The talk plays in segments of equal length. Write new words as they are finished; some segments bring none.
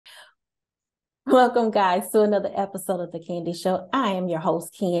Welcome, guys, to another episode of The Candy Show. I am your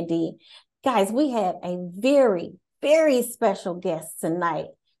host, Candy. Guys, we have a very, very special guest tonight.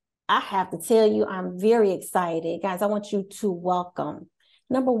 I have to tell you, I'm very excited. Guys, I want you to welcome,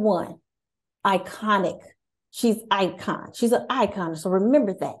 number one, iconic. She's icon. She's an icon, so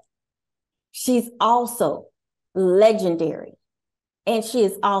remember that. She's also legendary, and she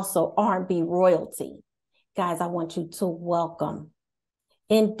is also R&B royalty. Guys, I want you to welcome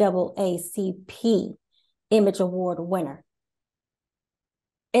NAACP Image Award winner,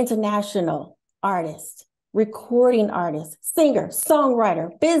 international artist, recording artist, singer, songwriter,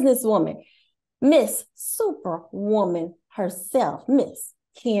 businesswoman, Miss Superwoman herself, Miss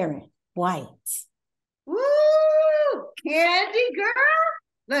Karyn White. Woo! Candy girl.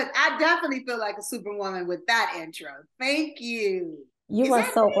 Look, I definitely feel like a superwoman with that intro. Thank you. You are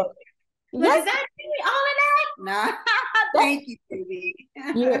so welcome. Yes. Is that me? All of that? No. Thank you, baby.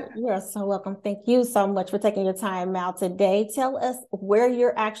 You're so welcome. Thank you so much for taking your time out today. Tell us where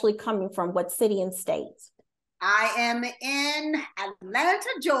you're actually coming from, what city and state. I am in Atlanta,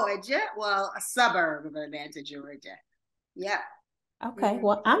 Georgia. Well, a suburb of Atlanta, Georgia. Yeah. Okay.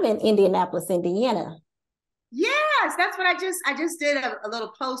 Well, I'm in Indianapolis, Indiana. Yes, that's what I just did a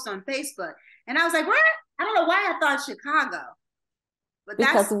little post on Facebook. And I was like, what? I don't know why I thought Chicago. But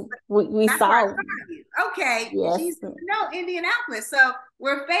because we saw you. Okay. Yes. She's no Indianapolis. So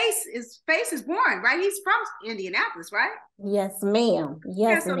where Face is born, right? He's from Indianapolis, right? Yes, ma'am.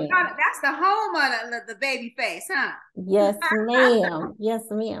 Yes, so ma'am. That's the home of the baby Face, huh? Yes, ma'am. Yes,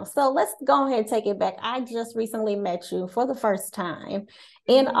 ma'am. So let's go ahead and take it back. I just recently met you for the first time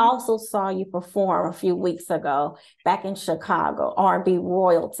and also saw you perform a few weeks ago back in Chicago, R&B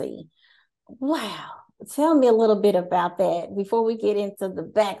royalty. Wow. Tell me a little bit about that before we get into the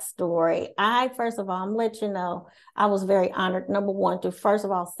backstory. First of all, I'm let you know, I was very honored, number one, to first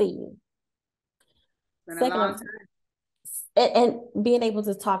of all see you. Second, and being able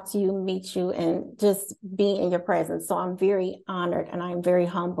to talk to you, meet you, and just be in your presence. So I'm very honored and I'm very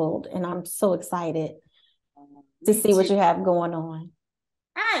humbled and I'm so excited to see what you have going on.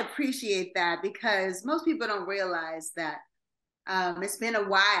 I appreciate that because most people don't realize that it's been a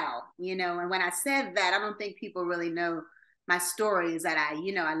while, and when I said that, I don't think people really know my story is that I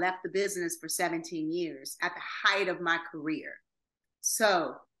left the business for 17 years at the height of my career.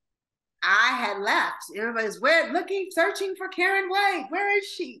 So I had left. Everybody's searching for Karyn White. Where is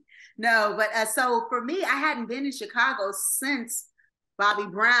she? No, but so for me, I hadn't been in Chicago since Bobby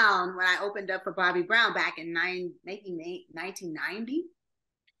Brown, when I opened up for Bobby Brown back in 1990.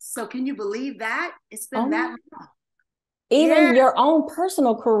 So can you believe that? It's been that long. Even your own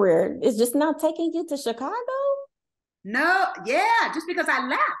personal career is just not taking you to Chicago? No, yeah, just because I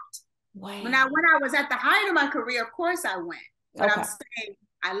left. Wow. When I was at the height of my career, of course I went. But I'm saying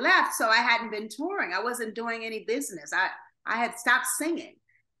I left, so I hadn't been touring. I wasn't doing any business. I had stopped singing.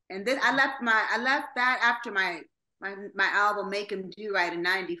 And then I left that after my album Make 'Em Do Right in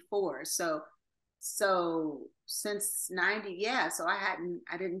 94. So since 90, yeah, so I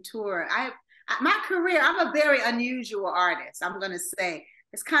didn't tour. My career, I'm a very unusual artist. I'm going to say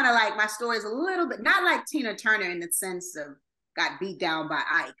it's kind of like my story is a little bit, not like Tina Turner in the sense of got beat down by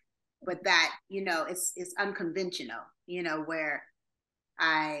Ike, but that, it's unconventional, where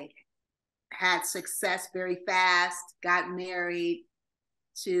I had success very fast, got married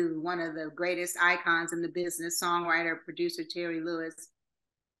to one of the greatest icons in the business, songwriter, producer, Terry Lewis,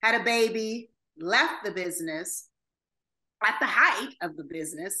 had a baby, left the business at the height of the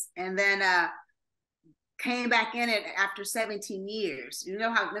business, and then came back in it after 17 years.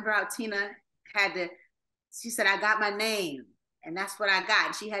 Remember how Tina she said, I got my name, and that's what I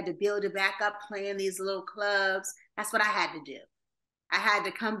got. She had to build it back up, playing these little clubs. That's what I had to do. I had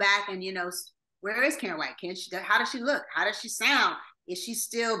to come back and, where is Karyn White? How does she look? How does she sound? Is she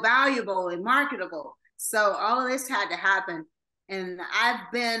still valuable and marketable? So all of this had to happen. And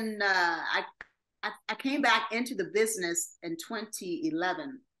I've been, I came back into the business in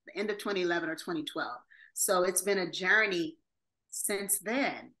 2011, the end of 2011 or 2012. So it's been a journey since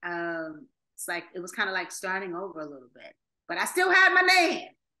then. It was kind of like starting over a little bit, but I still had my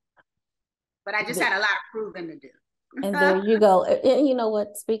name, but I just had a lot of proving to do. And there you go. And you know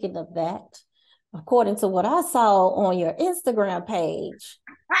what? Speaking of that, according to what I saw on your Instagram page,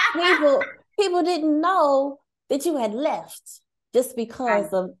 people didn't know that you had left just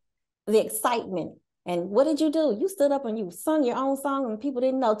because of the excitement. And what did you do? You stood up and you sung your own song and people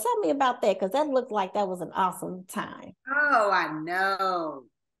didn't know. Tell me about that, because that looked like that was an awesome time. Oh, I know.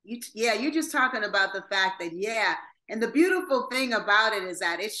 You're just talking about the fact that, and the beautiful thing about it is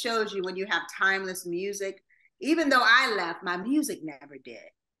that it shows you when you have timeless music. Even though I left, my music never did.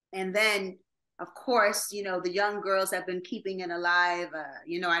 And then of course, you know, the young girls have been keeping it alive.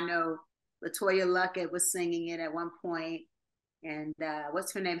 You know, I know LaToya Luckett was singing it at one point, and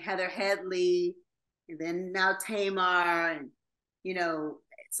what's her name, Heather Headley, and then now Tamar, and you know,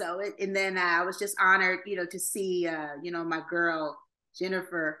 so and then I was just honored, you know, to see you know, my girl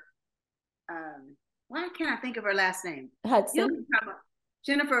Jennifer. Why can't I think of her last name? Hudson.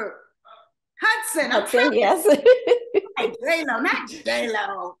 Jennifer Hudson. Hudson, yes. J-Lo, not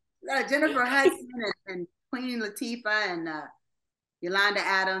J-Lo. Jennifer Hudson and Queen Latifah and Yolanda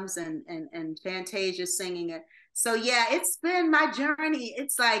Adams and Fantasia singing it. So yeah, it's been my journey.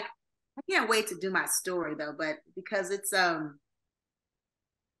 It's like, I can't wait to do my story though, but because it's a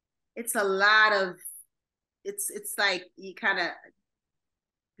lot of, it's like you kind of,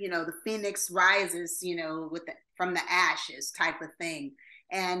 you know, the phoenix rises, you know, from the ashes type of thing.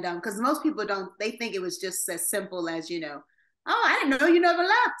 And because most people they think it was just as simple as, you know, oh, I didn't know you never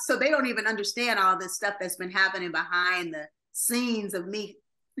left. So they don't even understand all this stuff that's been happening behind the scenes of me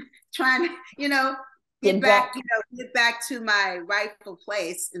trying to, you know, get back to my rightful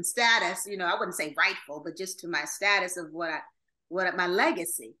place and status. You know, I wouldn't say rightful, but just to my status of what my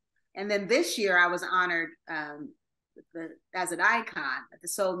legacy. And then this year I was honored as an icon, the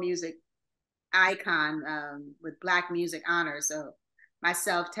soul music icon with Black Music Honors. So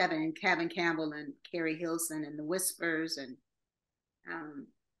myself, Kevin Campbell, and Carrie Hilson, and the Whispers, and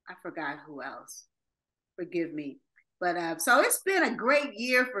I forgot who else. Forgive me. But so it's been a great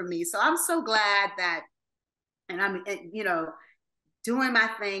year for me. So I'm so glad that, and I'm, you know, doing my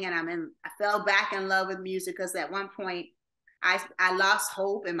thing, and I fell back in love with music, because at one point I lost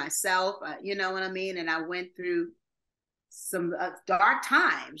hope in myself, you know what I mean? And I went through some dark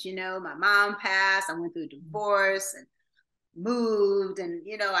times, you know, my mom passed, I went through a divorce and moved, and,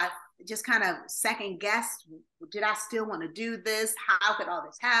 you know, I just kind of second guessed, did I still want to do this? How could all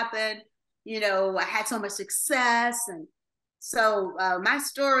this happen? You know, I had so much success. And so my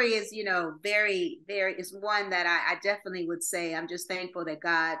story is, you know, very, very, is one that I definitely would say, I'm just thankful that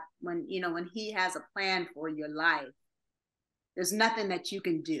God, when he has a plan for your life, there's nothing that you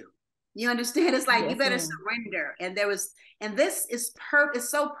can do. You understand? It's like, yes, you better surrender. And this is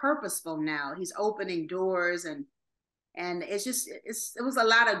so purposeful now. He's opening doors, and it's just, it was a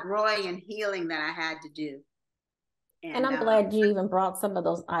lot of growing and healing that I had to do. And I'm glad you even brought some of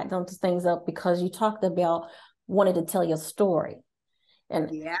those things up, because you talked about wanting to tell your story. And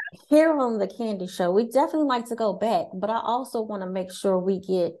yeah, here on the Candy Show, we definitely like to go back, but I also want to make sure we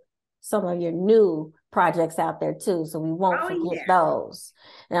get some of your new projects out there too, so we won't forget those.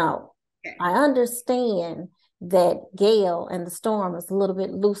 Now, okay, I understand that Gale and the Storm is a little bit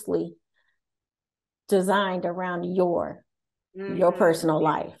loosely designed around your personal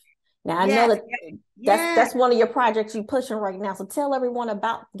life. Now, I know that's one of your projects you're pushing right now. So tell everyone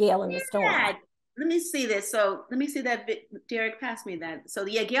about Gale and the Storm. Let me see this. So let me see that. Derek, pass me that. So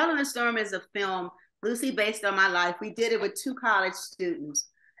yeah, Gale and the Storm is a film loosely based on my life. We did it with 2 college students.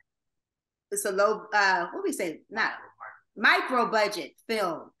 It's a low, not micro budget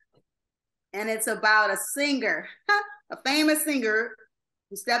film. And it's about a singer, a famous singer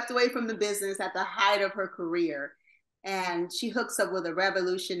who stepped away from the business at the height of her career. And she hooks up with a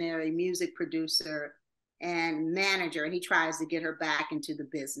revolutionary music producer and manager, and he tries to get her back into the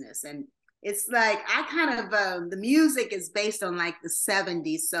business. And it's like, I kind of, the music is based on like the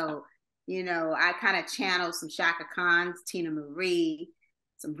 70s. So, you know, I kind of channel some Shaka Khan, Tina Marie,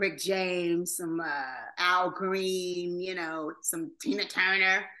 some Rick James, some Al Green, you know, some Tina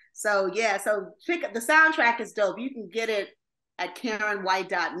Turner. So yeah, so pick up, the soundtrack is dope. You can get it at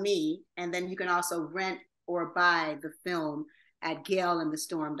KarynWhite.me, and then you can also rent or buy the film at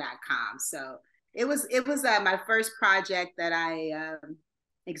GaleandTheStorm.com. So it was my first project that I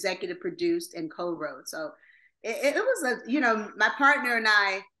executive produced and co-wrote. So it was you know, my partner and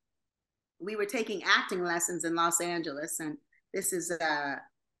I, we were taking acting lessons in Los Angeles, and this is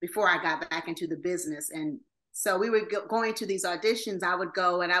before I got back into the business. And so we were going to these auditions. I would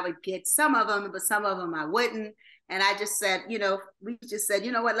go and I would get some of them, but some of them I wouldn't. And I just said, you know, we just said,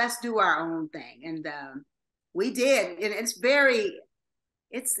 you know what, let's do our own thing. And we did. And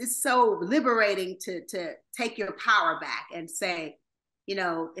it's so liberating to take your power back and say, you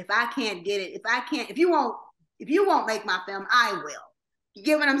know, if I can't get it, if you won't make my film, I will. You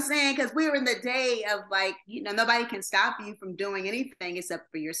get what I'm saying? Because we were in the day of like, you know, nobody can stop you from doing anything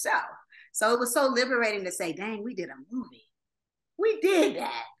except for yourself. So it was so liberating to say, dang, we did a movie. We did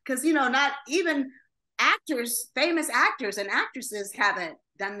that. Because, you know, not even actors, famous actors and actresses haven't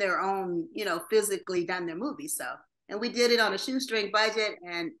done their own, you know, physically done their movies. So, and we did it on a shoestring budget,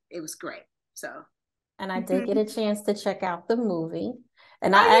 and it was great. So. And I did get a chance to check out the movie.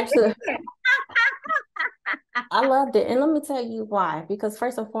 And I actually, I loved it. And let me tell you why. Because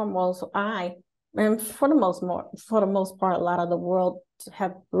first and foremost, and for the most part, a lot of the world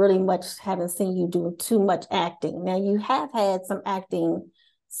have really much haven't seen you do too much acting. Now you have had some acting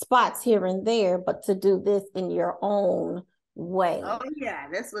spots here and there, but to do this in your own way. Oh yeah,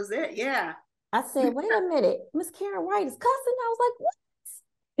 this was it. Yeah. I said, wait a minute, Miss Karyn White is cussing. I was like,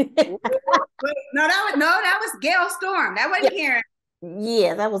 what? Wait, no, that was Gale Storm. That wasn't Karyn.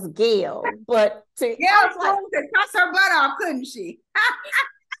 Yeah, that was Gale. But I Gale was like, Storm could cuss her butt off, couldn't she?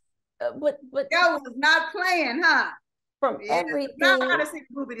 but Gale was not playing, huh? from Yeah, not how everything. to see the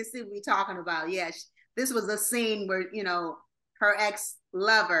movie to see what we're talking about. Yeah, this was a scene where her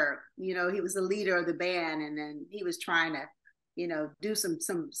ex-lover, he was the leader of the band, and then he was trying to, do some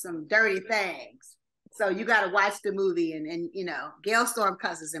dirty things. So you got to watch the movie, and Gale Storm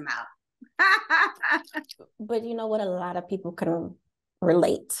cusses him out. But you know what? A lot of people can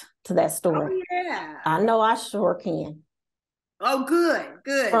relate to that story. Oh yeah. I know I sure can. Oh, good.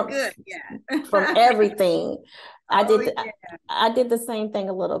 Yeah. From everything. Yeah. I did the same thing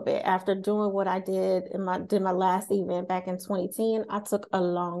a little bit. After doing what I did did my last event back in 2010, I took a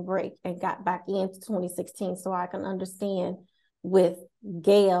long break and got back into 2016 so I can understand with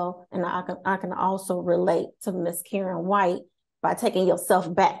Gale, and I can also relate to Miss Karyn White by taking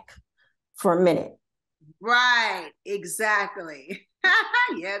yourself back for a minute. Right, exactly.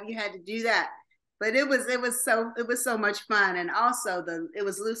 Yeah, you had to do that. But it was so much fun, and also it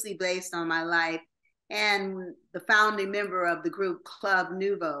was loosely based on my life, and the founding member of the group Club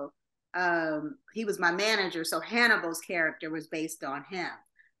Nouveau, he was my manager, so Hannibal's character was based on him.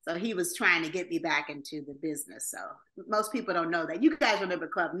 So he was trying to get me back into the business. So most people don't know that. You guys remember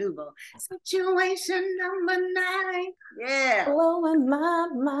Club Nouveau? Situation number 9. Yeah. Blowing my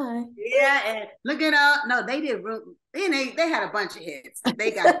mind. Yeah, and look it up. No, they did. They had a bunch of hits.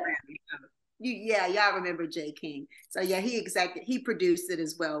 They got Grammy. Yeah, y'all remember J. King. So yeah, he produced it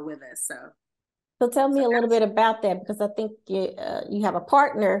as well with us. So tell me a little bit about that, because I think you have a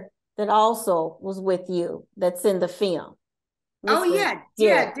partner that also was with you that's in the film. Oh yeah,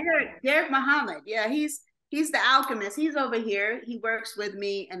 Derek Muhammad. Yeah, he's the alchemist. He's over here. He works with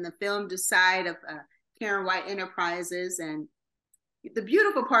me in the film side of Karyn White Enterprises. And the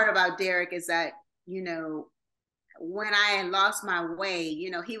beautiful part about Derek is that when I had lost my way,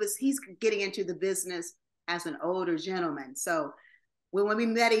 he's getting into the business as an older gentleman. So when we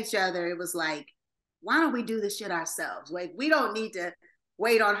met each other, it was like, why don't we do this shit ourselves? Like, we don't need to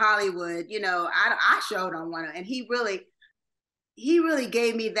wait on Hollywood. I showed on one, and he really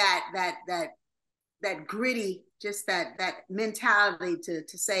gave me that gritty, just that mentality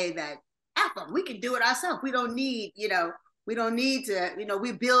to say that we can do it ourselves. We don't need to,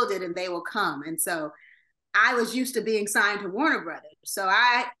 we build it and they will come. And so I was used to being signed to Warner Brothers. So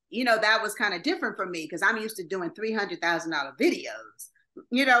that was kind of different for me, because I'm used to doing $300,000 videos.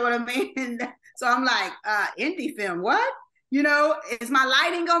 You know what I mean? So I'm like, indie film, what? Is my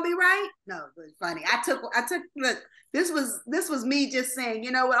lighting gonna be right? No, it was funny. I took look, this was me just saying,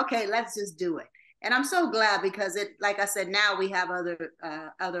 you know what, okay, let's just do it. And I'm so glad, because it, like I said, now we have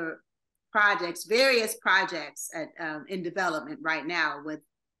other projects, various projects in development right now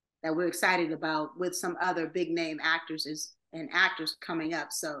that we're excited about, with some other big name actors and actors coming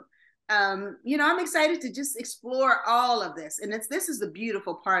up. So I'm excited to just explore all of this. And this is the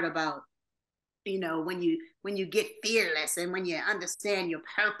beautiful part about, when you get fearless, and when you understand your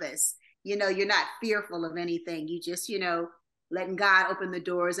purpose, you're not fearful of anything. You just, letting God open the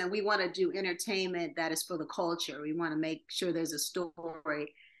doors. And we want to do entertainment that is for the culture. We want to make sure there's a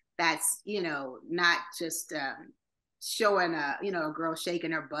story that's, not just showing a girl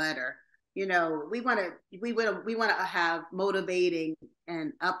shaking her butt, or, we want to have motivating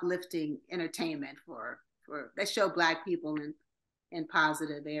and uplifting entertainment for that show Black people in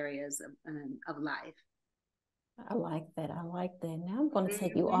positive areas of life. I like that. Now I'm going to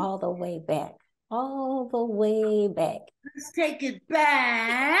take you all the way back. All the way back. Let's take it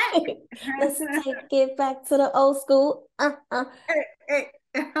back. Let's take it back to the old school. Hey.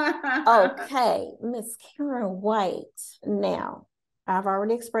 Okay, Miss Karyn White. Now, I've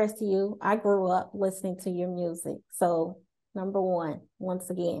already expressed to you, I grew up listening to your music. So, number one, once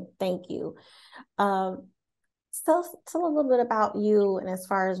again, thank you. Tell a little bit about you, and as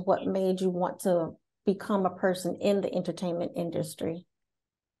far as what made you want to become a person in the entertainment industry.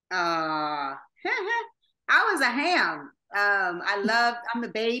 I was a ham. I'm the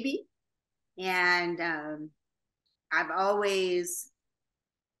baby, and I've always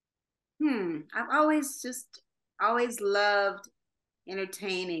loved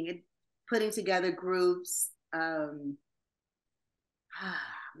entertaining and putting together groups.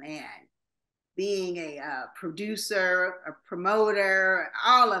 Man, being a producer, a promoter,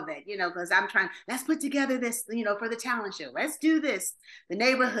 all of it, because I'm trying, let's put together this, for the talent show. Let's do this, the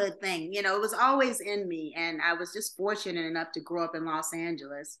neighborhood thing. It was always in me. And I was just fortunate enough to grow up in Los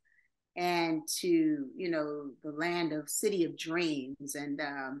Angeles and to, the land of city of dreams. And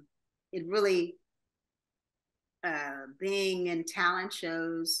it really, being in talent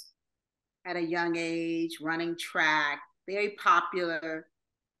shows at a young age, running track, very popular.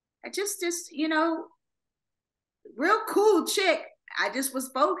 I just, real cool chick. I just was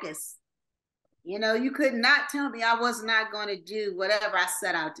focused. You could not tell me I was not going to do whatever I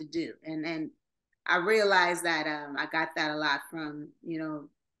set out to do. And I realized that I got that a lot from,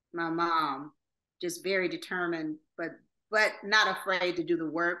 my mom, just very determined, but not afraid to do the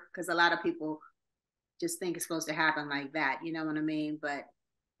work, because a lot of people just think it's supposed to happen like that. You know what I mean? But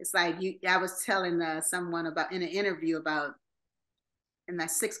it's like I was telling someone about in an interview about in my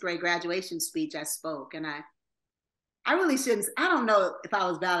 6th grade graduation speech I spoke, and I really shouldn't. I don't know if I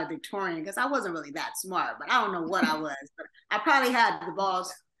was valedictorian because I wasn't really that smart, but I don't know what I was. But I probably had the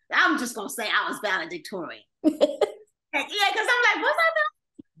balls. I'm just gonna say I was valedictorian. Yeah, because I'm like, was I?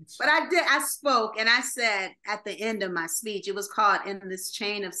 But I did. I spoke, and I said at the end of my speech, it was called "In This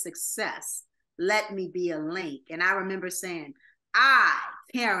Chain of Success, Let Me Be a Link." And I remember saying, "I,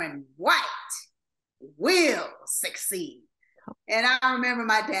 Karyn White, will succeed." And I remember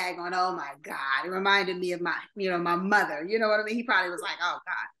my dad going, "Oh my God." It reminded me of my, my mother. You know what I mean? He probably was like, "Oh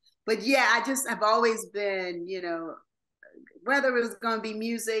God." But yeah, I've always been, whether it was going to be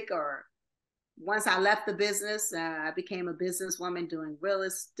music or once I left the business, I became a businesswoman doing real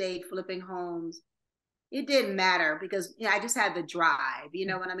estate, flipping homes. It didn't matter because I just had the drive. You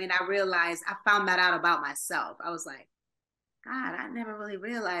know what I mean? I realized, I found that out about myself. I was like, God, I never really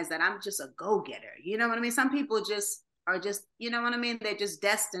realized that I'm just a go-getter. You know what I mean? Some people just are just, you know what I mean? They're just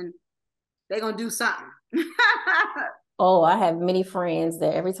destined. They're going to do something. Oh, I have many friends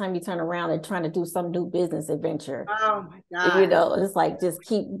that every time you turn around, they're trying to do some new business adventure. Oh my God. It's like, just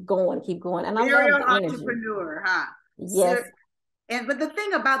keep going. And I Serial love the energy. entrepreneur, huh? Yes. But the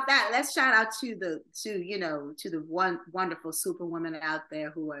thing about that, let's shout out to the wonderful superwomen out there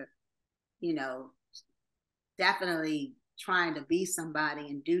who are, definitely trying to be somebody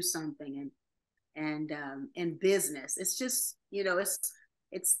and do something and in business. It's just,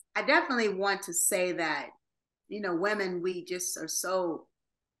 it's I definitely want to say that, women, we just are so,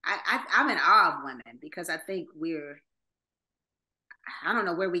 I'm in awe of women because I think I don't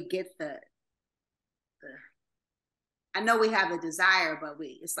know where we get I know we have a desire, but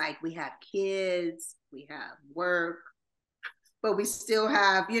it's like we have kids, we have work, but we still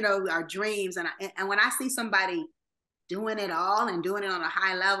have, our dreams. And when I see somebody doing it all and doing it on a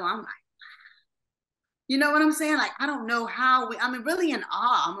high level, I'm like, you know what I'm saying? Like, I don't know how I'm really in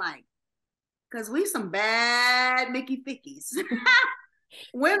awe. I'm like, because we some bad Mickey Fickies.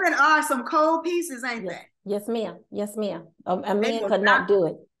 Women are some cold pieces, ain't they? Yes, ma'am. Yes, ma'am. A man could not do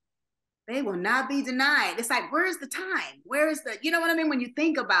it. They will not be denied. It's like, where's the time? Where's the, you know what I mean? When you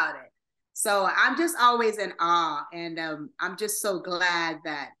think about it. So I'm just always in awe. And I'm just so glad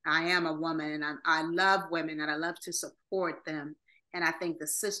that I am a woman, and I love women and I love to support them. And I think the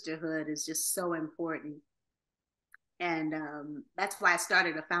sisterhood is just so important. And that's why I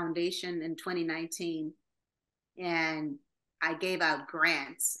started a foundation in 2019. And I gave out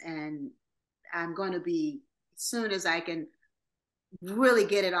grants, and I'm going to be, as soon as I can really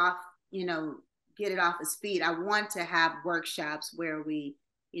get it off its feet, I want to have workshops where we,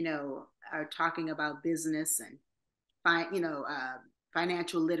 are talking about business and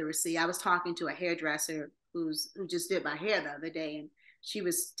financial literacy. I was talking to a hairdresser who just did my hair the other day, and she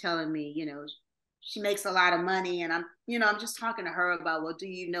was telling me, she makes a lot of money, and I'm just talking to her about, well, do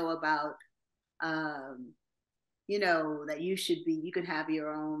you know about, that you can have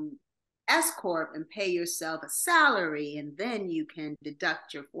your own S Corp and pay yourself a salary, and then you can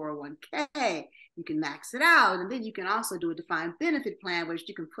deduct your 401k, you can max it out, and then you can also do a defined benefit plan, which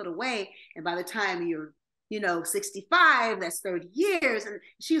you can put away, and by the time you're 65, that's 30 years. And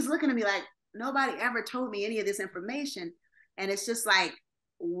she was looking at me like, nobody ever told me any of this information. And it's just like,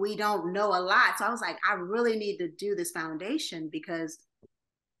 we don't know a lot. So I was like, I really need to do this foundation because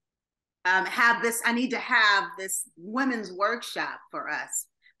I need to have this women's workshop for us,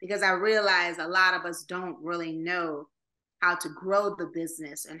 because I realize a lot of us don't really know how to grow the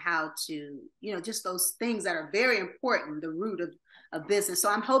business and how to, just those things that are very important, the root of business. So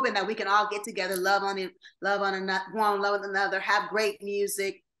I'm hoping that we can all get together, love one another, have great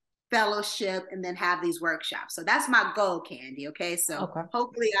music, fellowship, and then have these workshops. So that's my goal, Candy. Okay. So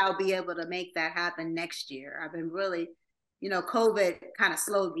Hopefully I'll be able to make that happen next year. I've been really, COVID kind of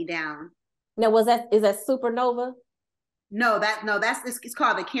slowed me down Now, is that Supernova? No, it's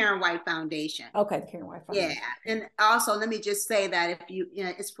called the Karyn White Foundation. Okay, the Karyn White Yeah, Foundation. and also let me just say that if you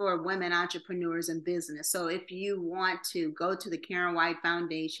know, it's for women entrepreneurs in business. So if you want to go to the Karyn White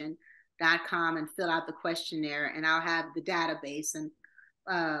Foundation.com and fill out the questionnaire, and I'll have the database, and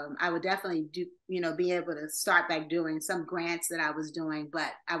I would definitely be able to start back doing some grants that I was doing,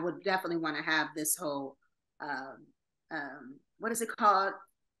 but I would definitely want to have this whole, what is it called?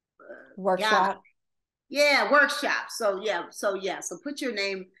 Workshop. Yeah, workshop. So put your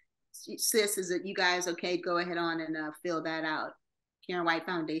name, sis. Is it you guys okay? Go ahead on and fill that out.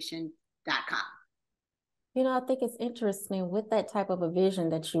 KarynWhiteFoundation.com. I think it's interesting with that type of a vision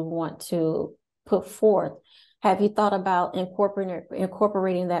that you want to put forth. Have you thought about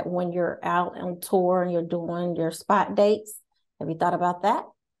incorporating that when you're out on tour and you're doing your spot dates? Have you thought about that?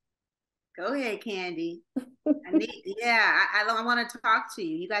 Go ahead, Candy. I want to talk to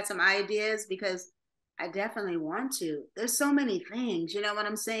you. You got some ideas? Because I definitely want to. There's so many things, you know what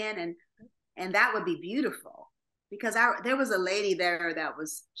I'm saying? And that would be beautiful. Because there was a lady there that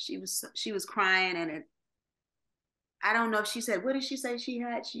she was crying, and I don't know if she said, what did she say she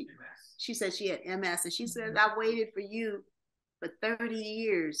had? She said she had MS, and she said, I waited for you for 30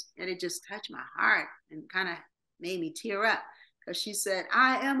 years, and it just touched my heart and kind of made me tear up. Because she said,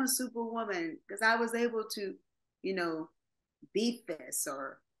 I am a superwoman because I was able to, beat this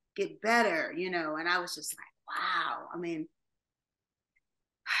or get better, and I was just like, wow. I mean,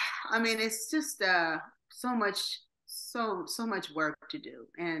 it's just so much work to do,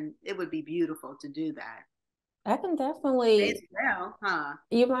 and it would be beautiful to do that. I can definitely. Well, huh?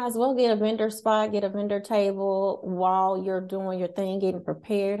 You might as well get a vendor spot, get a vendor table while you're doing your thing, getting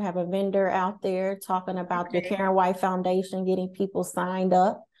prepared. Have a vendor out there talking about your Karyn White Foundation, getting people signed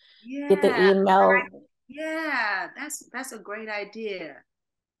up. Yeah. Get the email. Yeah, that's a great idea.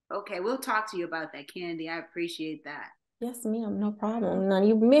 Okay, we'll talk to you about that, Candy. I appreciate that. Yes, ma'am, no problem. Now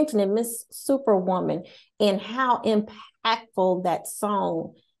you mentioned it, Miss Superwoman, and how impactful that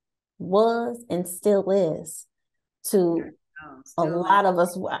song was and still is to a lot of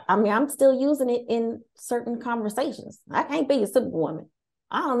us. I mean, I'm still using it in certain conversations. I can't be a Superwoman.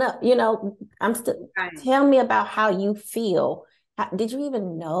 I don't know. I'm still. Right. Tell me about how you feel. Did you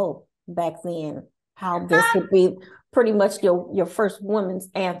even know back then how this would be pretty much your first women's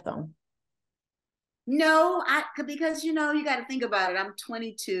anthem? No, because you got to think about it. I'm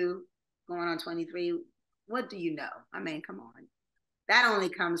 22, going on 23. What do you know? I mean, come on. That only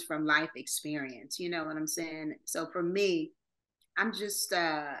comes from life experience. You know what I'm saying? So for me, I'm just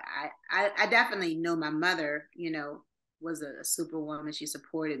I definitely know my mother, was a superwoman. She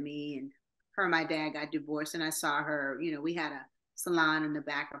supported me, and her and my dad got divorced, and I saw her, we had a salon in the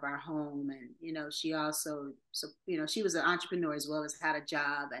back of our home, and she also, she was an entrepreneur as well as had a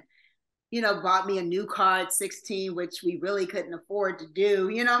job, and bought me a new car at 16, which we really couldn't afford to do.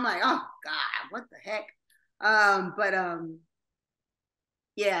 I'm like, oh God, what the heck?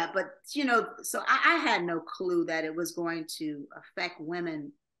 Yeah, but so I had no clue that it was going to affect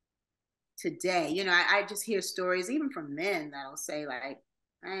women today. I just hear stories even from men that'll say like,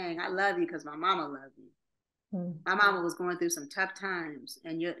 dang, I love you because my mama loved you. My mama was going through some tough times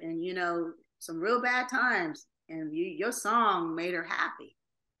and some real bad times, and your song made her happy.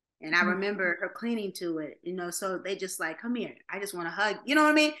 And I remember her clinging to it, so they just like, come here, I just want to hug, you know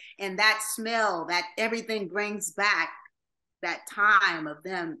what I mean? And that smell, that everything brings back that time of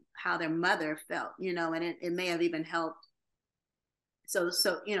them, how their mother felt, and it may have even helped.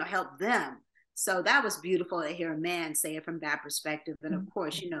 Help them. So that was beautiful to hear a man say it from that perspective. And of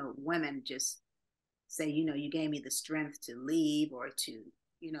course, women just say, you gave me the strength to leave or to,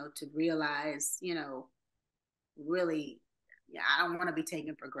 to realize, really, yeah, I don't want to be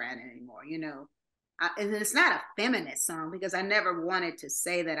taken for granted anymore, and it's not a feminist song because I never wanted to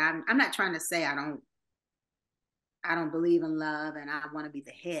say that. I'm not trying to say I don't believe in love and I want to be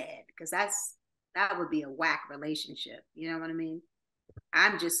the head, because that would be a whack relationship. You know what I mean?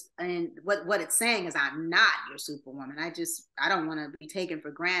 I'm just, and what it's saying is I'm not your superwoman. I don't want to be taken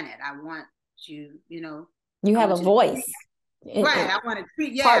for granted. I want you, you have a voice. Right. I want to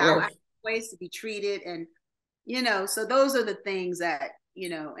treat, I want ways to be treated. And, so those are the things that,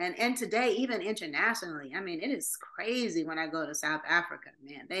 and today, even internationally, I mean, it is crazy when I go to South Africa,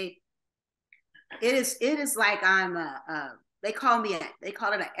 man, it is like I'm they call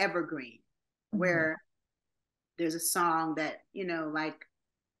it an evergreen, where there's a song that, like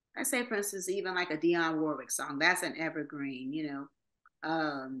I say, for instance, even like a Dionne Warwick song, that's an evergreen,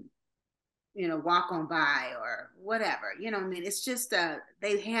 Walk On By or whatever, I mean, it's just,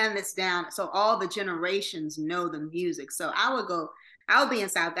 they hand this down. So all the generations know the music. So I I'll be in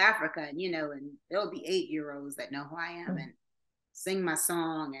South Africa, and and there'll be 8-year-olds that know who I am and sing my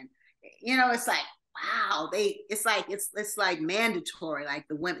song, and it's like, wow, it's like mandatory, like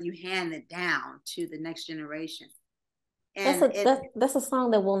the women, you hand it down to the next generation. And that's a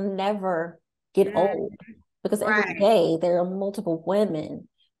song that will never get old, because every day there are multiple women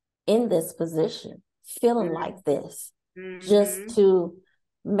in this position feeling like this, just to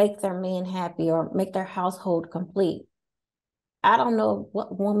make their man happy or make their household complete. I don't know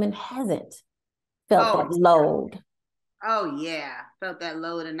what woman hasn't felt that load. Oh yeah, felt that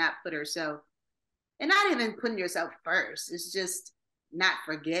load and not put herself, and not even putting yourself first. It's just not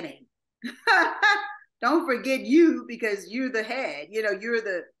forgetting. Don't forget you, because you're the head. You're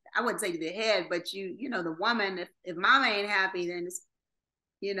the, I wouldn't say the head, but the woman. If mama ain't happy, then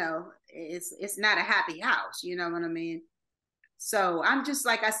it's not a happy house. You know what I mean? So I'm just,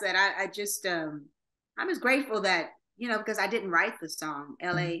 like I said, I'm just grateful that, because I didn't write the song.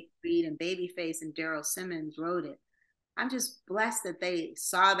 L.A. Reid and Babyface and Daryl Simmons wrote it. I'm just blessed that they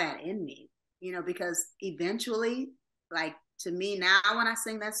saw that in me, because eventually, like, to me now, when I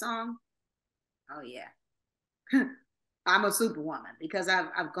sing that song, oh yeah, I'm a superwoman, because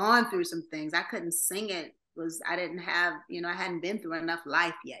I've gone through some things. I couldn't sing it, I didn't have, I hadn't been through enough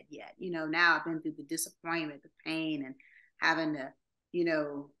life yet. Now I've been through the disappointment, the pain, and having to,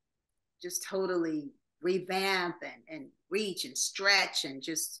 just totally revamp and reach and stretch and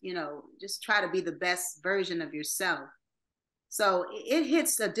just try to be the best version of yourself. So it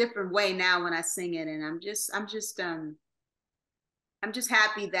hits a different way now when I sing it, and I'm just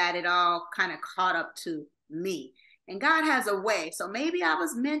happy that it all kind of caught up to me. And God has a way. So maybe I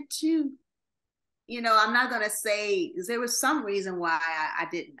was meant to, I'm not going to say, because there was some reason why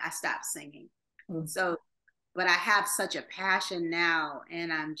I stopped singing. So, but I have such a passion now,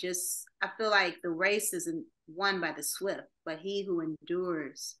 and I feel like the race isn't won by the swift, but he who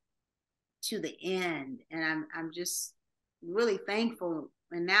endures to the end. And I'm just really thankful.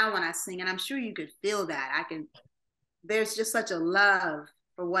 And now when I sing, and I'm sure you could feel that, there's just such a love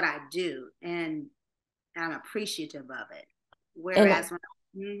for what I do, and I'm appreciative of it. Whereas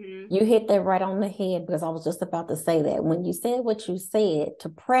you hit that right on the head, because I was just about to say that when you said what you said to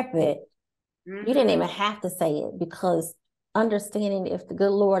prep it, you didn't even have to say it, because understanding if the good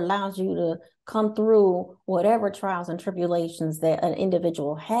Lord allows you to come through whatever trials and tribulations that an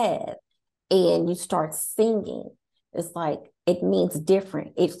individual had, and you start singing, it's like, it means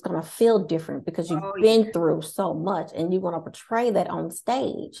different. It's going to feel different, because you've been through so much, and you're going to portray that on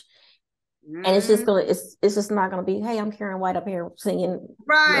stage. And it's just not gonna be, hey, I'm Karyn White up here singing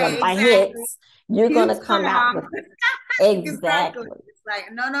my hits. You're gonna come out with exactly. It's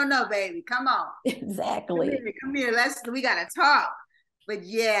like, no, baby, come on. Exactly. Come here. We gotta talk. But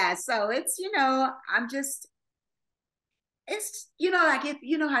yeah, so it's it's like, if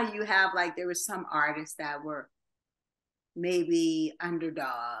how you have, like, there were some artists that were maybe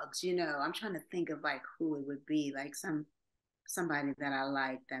underdogs. I'm trying to think of like who it would be, like somebody that I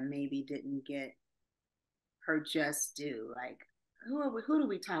like that maybe didn't get her just due. Like, who do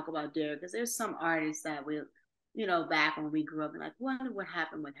we talk about there? Because there's some artists that we, back when we grew up, and like, wonder what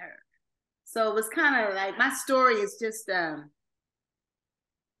happened with her. So it was kind of like, my story is just,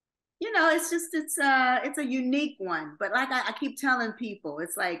 it's a unique one. But like I keep telling people,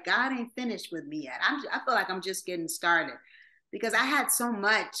 it's like, God ain't finished with me yet. I feel like I'm just getting started, because I had so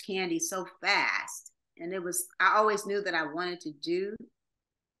much, Candy, so fast. And I always knew that I wanted to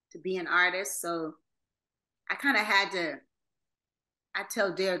be an artist. So I kind of I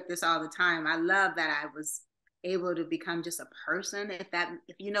tell Derek this all the time. I love that I was able to become just a person, if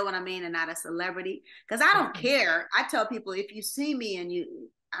you know what I mean, and not a celebrity. Because I don't care. I tell people, if you see me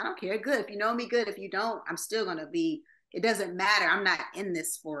I don't care. Good. If you know me, good. If you don't, I'm still going to be, it doesn't matter. I'm not in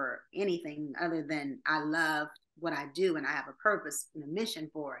this for anything other than I love what I do, and I have a purpose and a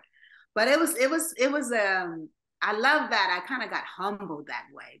mission for it. But I love that I kind of got humbled that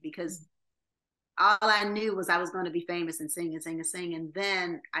way, because all I knew was I was going to be famous and sing and sing and sing. And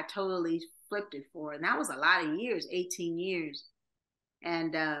then I totally flipped it for it. And that was a lot of years, 18 years.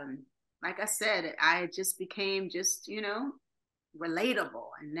 And like I said, I just became relatable.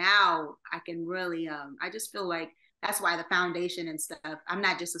 And now I can really, I just feel like that's why the foundation and stuff, I'm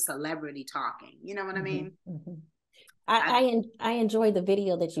not just a celebrity talking. You know what I mean? I enjoyed the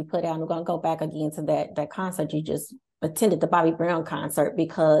video that you put out. I'm going to go back again to that concert you just attended, the Bobby Brown concert,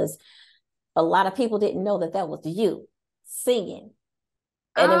 because a lot of people didn't know that was you singing.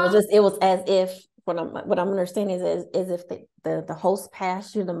 And it was as if, what I'm understanding is as if the host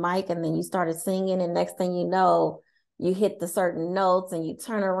passed you the mic, and then you started singing, and next thing you know, you hit the certain notes and you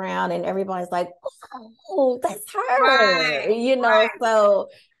turn around and everybody's like, oh, that's her, Right, you know. right. So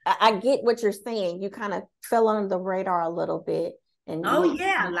I get what you're saying. You kind of fell under the radar a little bit. And Oh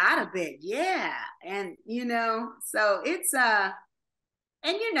yeah, a lot of it. Yeah. And so it's and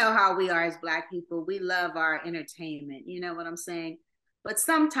you know how we are as Black people. We love our entertainment. You know what I'm saying? But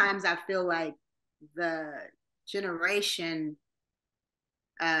sometimes I feel like the generation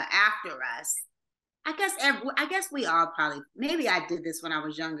after us, I guess we all probably, maybe I did this when I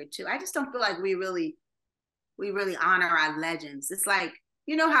was younger too. I just don't feel like we really honor our legends. It's like,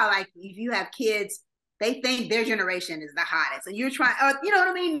 you know how like if you have kids, they think their generation is the hottest, and you're trying, you know what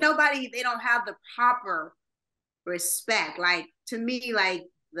I mean? They don't have the proper respect. Like to me, like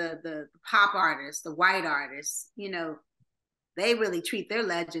the pop artists, the white artists, they really treat their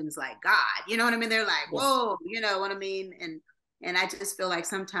legends like God. You know what I mean? They're like, yes. whoa, you know what I mean? And I just feel like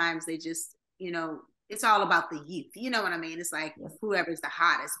sometimes they just, it's all about the youth. You know what I mean? It's like Yes. whoever's the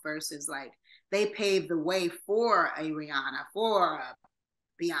hottest versus like they paved the way for a Rihanna, for a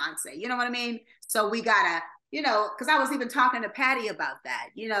Beyonce. You know what I mean? So we gotta, because I was even talking to Patty about that.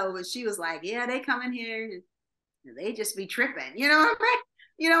 She was like, "Yeah, they come in here, and they just be tripping." You know what I mean?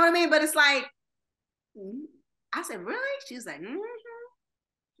 You know what I mean? But it's like, I said, "Really?" She was like,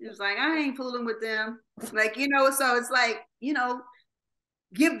 She was like, "I ain't fooling with them." Like, so it's like,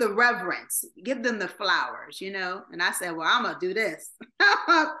 give the reverence, give them the flowers, And I said, well, I'm gonna do this.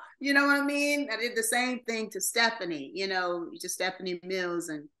 You know what I mean? I did the same thing to Stephanie, to Stephanie Mills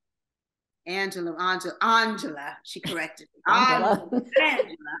and Angela, she corrected me. Angela.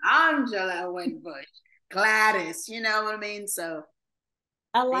 Angela Winbush, Gladys, you know what I mean? So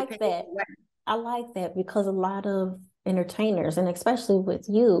I like that. I like that because a lot of entertainers, and especially with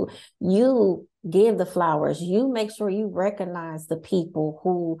you, you give the flowers. You make sure you recognize the people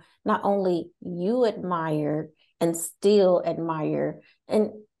who not only you admire and still admire.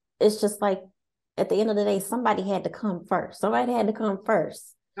 And it's just like at the end of the day, somebody had to come first. Somebody had to come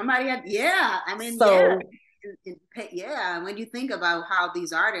first. Somebody had, yeah. I mean, so, yeah. When you think about how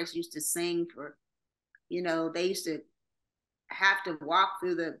these artists used to sing for, they used to have to walk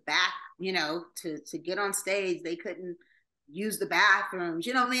through the back, to get on stage. They couldn't use the bathrooms.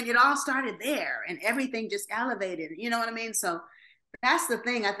 You know what I mean? It all started there, and everything just elevated. You know what I mean? So that's the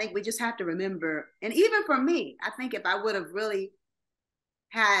thing. I think we just have to remember. And even for me, I think if I would have really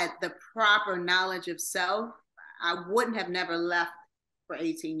had the proper knowledge of self, I wouldn't have never left for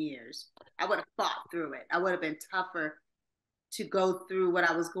 18 years. I would have fought through it. I would have been tougher to go through what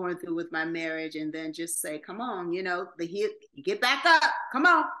I was going through with my marriage, and then just say, come on, you get back up. Come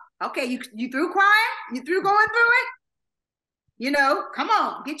on. Okay, you through crying? You through going through it? Come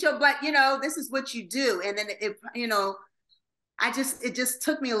on, get your butt, this is what you do. And then it just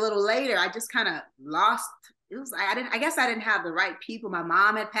took me a little later. I just kind of lost. It was, I guess I didn't have the right people. My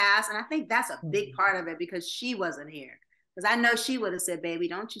mom had passed. And I think that's a big part of it, because she wasn't here. Because I know she would have said, baby,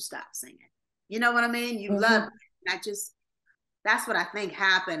 don't you stop singing. You know what I mean? You love it. That's what I think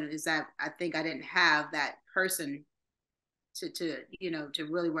happened, is that I think I didn't have that person to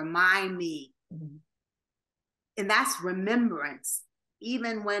really remind me. And that's remembrance.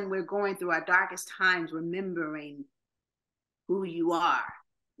 Even when we're going through our darkest times, remembering who you are,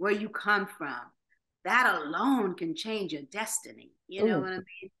 where you come from, that alone can change your destiny. You know what I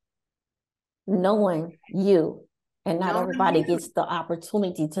mean? Knowing you. And not everybody you. gets the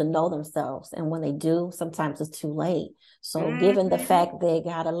opportunity to know themselves. And when they do, sometimes it's too late. So given the fact that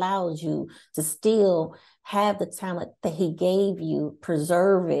God allows you to still have the talent that he gave you,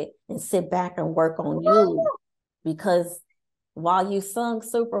 preserve it and sit back and work on you. Because while you sung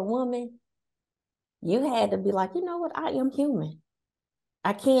Superwoman, you had to be like, you know what? I am human.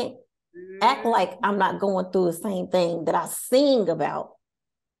 I can't act like I'm not going through the same thing that I sing about.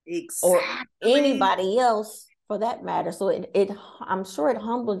 Exactly. Or anybody else for that matter. So I'm sure it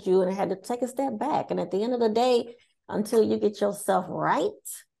humbled you, and it had to take a step back. And at the end of the day, until you get yourself right,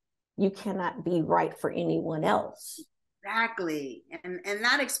 you cannot be right for anyone else. Exactly. And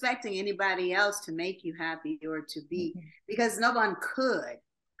not expecting anybody else to make you happy or to be, because no one could.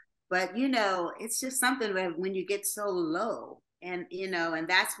 But, it's just something when you get so low, and, and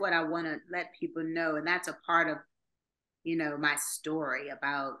that's what I want to let people know. And that's a part of, my story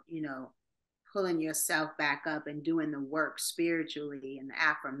about, pulling yourself back up and doing the work spiritually, and the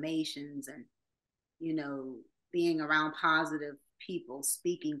affirmations, and, being around positive people,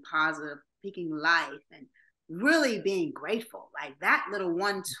 speaking positive, speaking life, and really being grateful. Like that little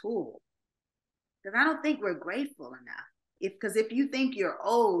one tool. Because I don't think we're grateful enough. Because if you think you're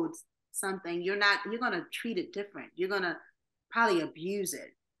owed something, you're going to treat it different. You're going to probably abuse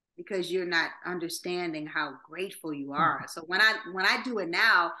it. because you're not understanding how grateful you are. So when I do it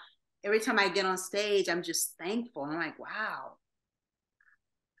now, every time I get on stage, I'm just thankful. I'm like, wow,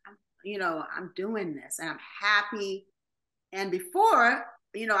 I'm doing this and I'm happy. And before,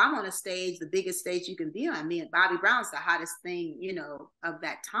 I'm on a stage, the biggest stage you can be on. Me and Bobby Brown's the hottest thing, of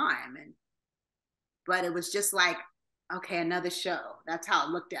that time. But it was just like, okay, another show. That's how I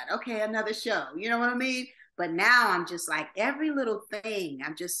looked at it. Okay, another show. You know what I mean? But now I'm just like every little thing.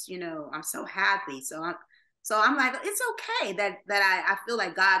 I'm just, I'm so happy. So I'm like, it's okay that I feel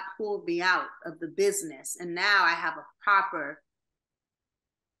like God pulled me out of the business, and now I have a proper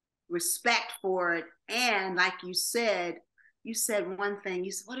respect for it. And like you said one thing.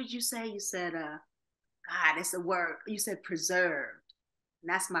 You said, what did you say? You said, God, it's a word. You said preserved. And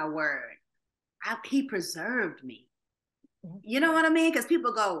that's my word. He preserved me. You know what I mean? Because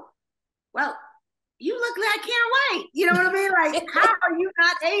people go, well, you look like Karyn White. You know what I mean? Like, how are you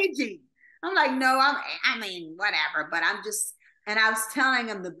not aging? I'm like, no, I mean, whatever. But I'm just, and I was telling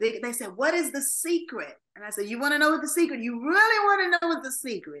them they said, what is the secret? And I said, you want to know what the secret? You really want to know what the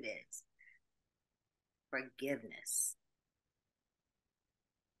secret is? Forgiveness.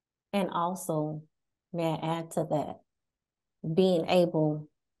 And also, may I add to that, being able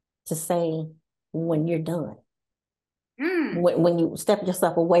to say when you're done. When you step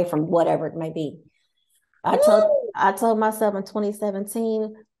yourself away from whatever it may be. I told myself in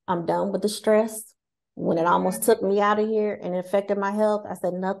 2017, I'm done with the stress. When it almost took me out of here and it affected my health, I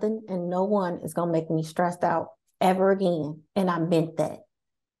said nothing and no one is going to make me stressed out ever again. And I meant that.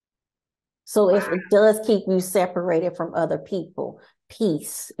 So if it does keep you separated from other people,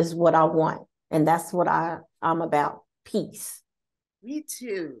 peace is what I want. And that's what I'm about. Peace. Me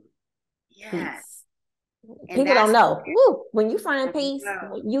too. Yes. Peace. People don't know. Woo, when you find peace,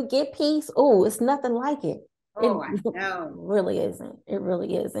 when you get peace, it's nothing like it. Oh, I know. Really isn't. It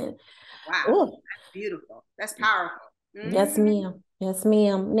really isn't. Wow. Ooh. That's beautiful. That's powerful. Yes, ma'am. Yes,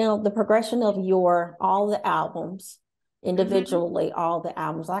 ma'am. Now, the progression of all the albums, individually, all the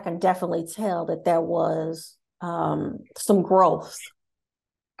albums, I can definitely tell that there was some growth.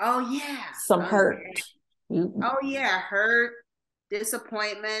 Oh, yeah. Some hurt. Yeah. Hurt,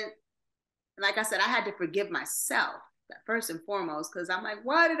 disappointment. Like I said, I had to forgive myself first and foremost, because I'm like,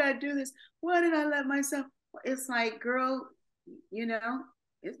 why did I do this? Why did I let myself? It's like, girl, you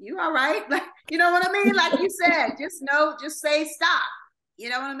all right? Like, you know what I mean? Like you said, just say stop. You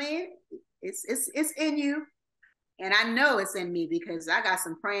know what I mean? It's in you. And I know it's in me because I had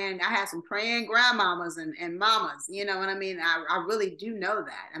some praying grandmamas and mamas. You know what I mean? I really do know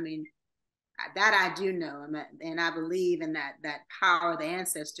that. I mean, that I do know, and I believe in that power of the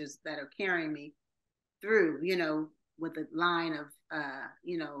ancestors that are carrying me through, with the line of,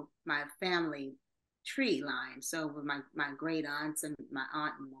 my family tree line. So with my great aunts and my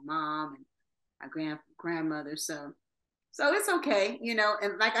aunt and my mom and my grandmother. So it's okay,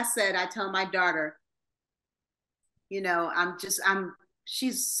 and like I said, I tell my daughter, she's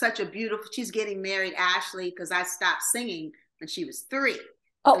getting married, Ashley, because I stopped singing when she was 3.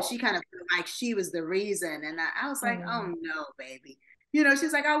 So she kind of felt like she was the reason. And I was like, oh no, baby.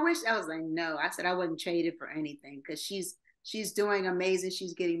 She's like, I wish. I was like, no. I said I wouldn't trade it for anything, because she's doing amazing.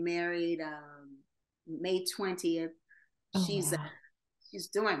 She's getting married May 20th. She's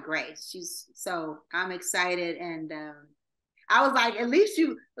doing great. So I'm excited. And I was like, at least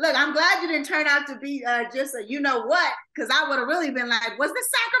I'm glad you didn't turn out to be just a what, because I would have really been like, was this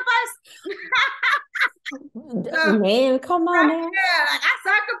sacrifice? Man, come on now. Yeah, like I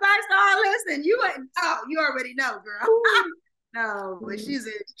sacrificed all this, and you wouldn't. Oh, you already know, girl. No, but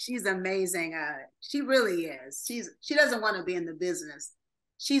she's amazing. She really is. She doesn't want to be in the business.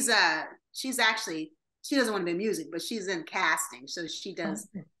 She's actually, she doesn't want to be in music, but she's in casting. So she does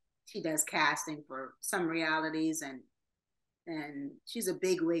casting for some realities, and she's a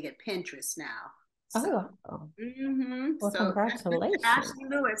big wig at Pinterest now. So, well, congratulations. Ashley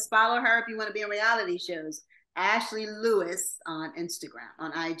Lewis. Follow her if you want to be in reality shows. Ashley Lewis on Instagram,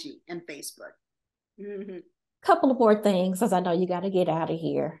 on IG, and Facebook. Couple of more things, as I know you got to get out of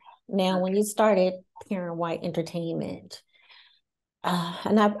here. Now, when you started Karyn White Entertainment,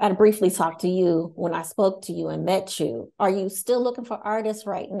 and I briefly talked to you when I spoke to you and met you, are you still looking for artists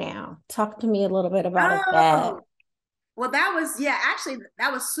right now? Talk to me a little bit about that. Well, that was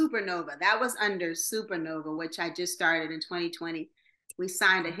Supernova. That was under Supernova, which I just started in 2020. We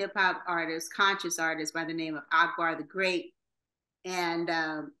signed a hip hop artist, conscious artist by the name of Akbar the Great. And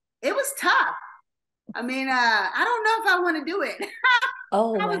it was tough. I mean, I don't know if I want to do it. I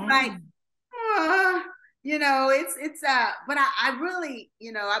was like, but I really,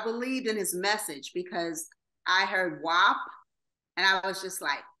 I believed in his message, because I heard WAP and I was just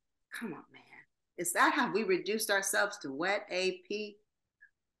like, come on, man. Is that how we reduced ourselves to wet AP?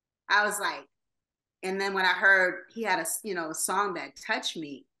 I was like, and then when I heard he had a song that touched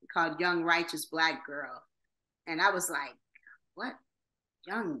me called Young Righteous Black Girl. And I was like, what?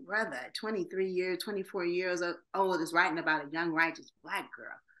 Young brother, 23 years, 24 years old is writing about a young righteous Black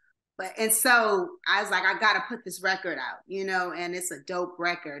girl. And so I was like, I got to put this record out, and it's a dope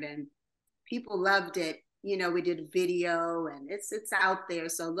record and people loved it. We did a video and it's out there.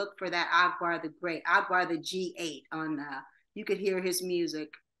 So look for that Akbar the Great, Akbar the G8 on, you could hear his music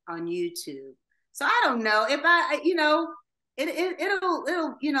on YouTube. So I don't know if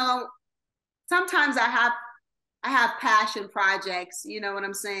it'll, sometimes I have passion projects, you know what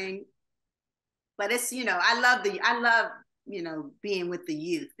I'm saying? But it's, I love, being with the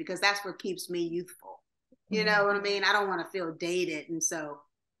youth because that's what keeps me youthful. You know what I mean? I don't want to feel dated. And so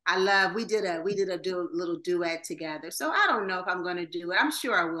we did a little duet together. So I don't know if I'm going to do it. I'm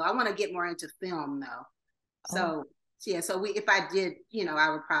sure I will. I want to get more into film though. So yeah, so if I did, I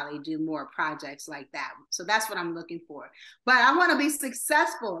would probably do more projects like that. So that's what I'm looking for. But I want to be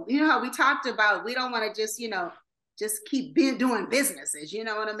successful. You know how we talked about, we don't want to just keep doing businesses. You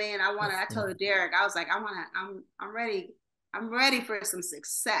know what I mean? I told Derek, I was like, I'm ready for some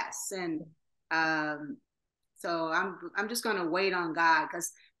success. And so I'm just going to wait on God,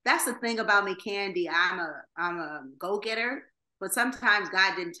 because that's the thing about me, Candy. I'm a go-getter, but sometimes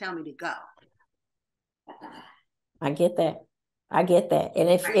God didn't tell me to go. I get that. And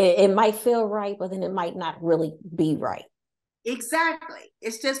if it might feel right, but then it might not really be right. Exactly.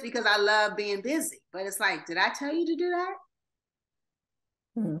 It's just because I love being busy, but it's like, did I tell you to do that?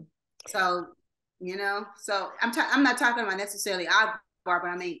 So, so I'm not talking about necessarily Akbar, but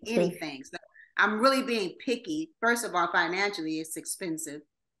I mean anything. So I'm really being picky. First of all, financially, it's expensive,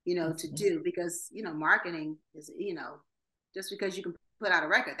 to do, because, marketing is, just because you can put out a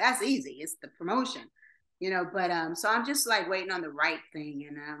record, that's easy. It's the promotion, but so I'm just like waiting on the right thing,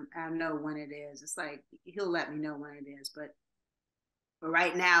 and I know when it is. It's like he'll let me know when it is, but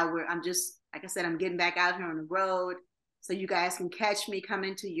right now I'm just, like I said, I'm getting back out here on the road so you guys can catch me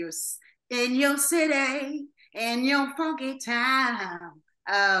coming to in your city, in your funky town.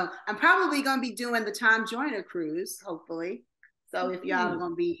 I'm probably going to be doing the Tom Joyner cruise, hopefully. So if y'all are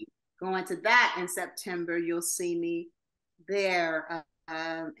going to be going to that in September, you'll see me there.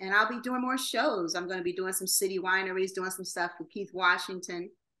 And I'll be doing more shows. I'm going to be doing some city wineries, doing some stuff with Keith Washington.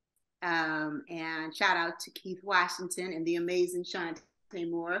 And shout out to Keith Washington and the amazing Shantae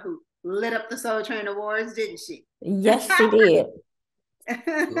Moore, who lit up the Soul Train Awards, didn't she? Yes, she did.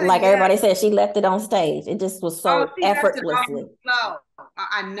 Like everybody said, she left it on stage. It just was so effortlessly.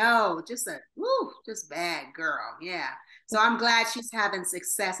 I know, just bad girl. Yeah. So I'm glad she's having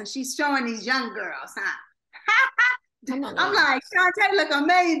success and she's showing these young girls, huh? I'm like, Shantae look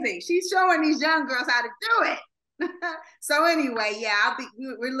amazing. She's showing these young girls how to do it. So anyway, yeah,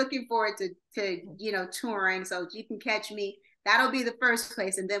 we're looking forward to touring. So you can catch me. That'll be the first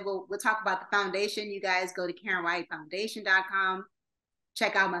place. And then we'll talk about the foundation. You guys go to KarynWhiteFoundation.com.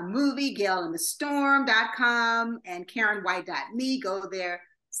 Check out my movie, GaleTheStorm.com, and KarynWhite.me. Go there.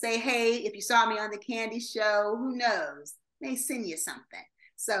 Say, hey, if you saw me on the Candy Show, who knows? They send you something.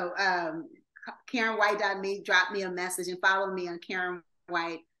 So KarynWhite.me, drop me a message and follow me on Karyn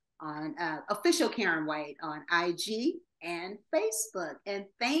White, on official Karyn White on IG and Facebook. And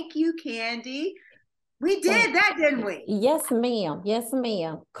thank you, Candy. We did that, didn't we? Yes, ma'am. Yes,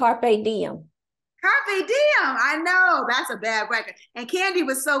 ma'am. Carpe diem. Carpe diem. I know. That's a bad record. And Candy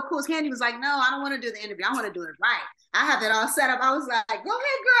was so cool. Candy was like, no, I don't want to do the interview. I want to do it right. I have that all set up. I was like, go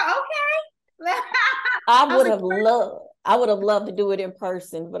ahead, girl. Okay. I would have loved to do it in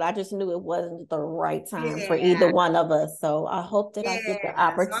person, but I just knew it wasn't the right time for either one of us. So I hope that I get the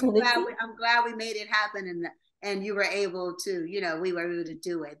opportunity. So I'm glad we made it happen, and you were able to, we were able to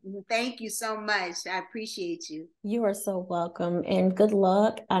do it. Thank you so much. I appreciate you. You are so welcome, and good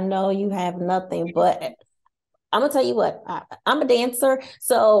luck. I know you have nothing, but I'm gonna tell you what, I'm a dancer,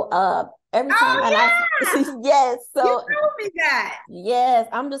 so every time yes, so you told me that. Yes,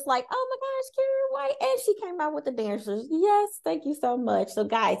 I'm just like, oh my gosh, Karyn White, and she came out with the dancers. Yes, thank you so much. So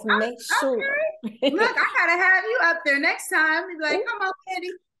guys, make sure. Look, I gotta have you up there next time. Be like, come on, Candy,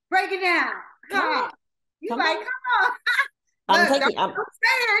 break it down. Come on. I'm Look, taking. I'm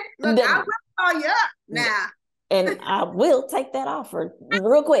saying, look, I will call you up now. And I will take that offer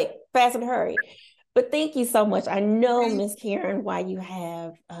real quick, fast and hurry. But thank you so much. I know, Miss Karyn, why you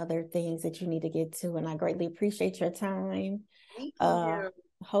have other things that you need to get to, and I greatly appreciate your time. Thank you.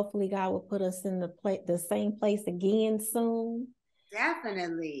 Hopefully, God will put us in the same place again soon.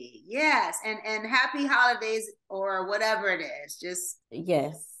 Definitely, yes. And happy holidays or whatever it is. Just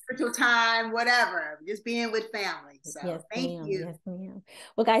yes. spiritual time, whatever, just being with family. So yes, thank ma'am. you. Yes, ma'am.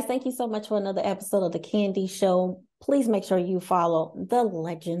 Well, guys, thank you so much for another episode of The Candy Show. Please make sure you follow the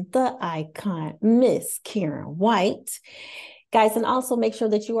legend, the icon, Miss Karyn White. Guys, and also make sure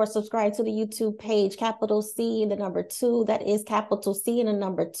that you are subscribed to the YouTube page, capital C and the number 2. That is capital C and the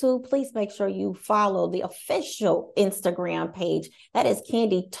number 2. Please make sure you follow the official Instagram page. That is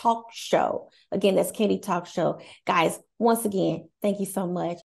Candy Talk Show. Again, that's Candy Talk Show. Guys, once again, thank you so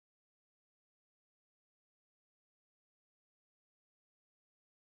much.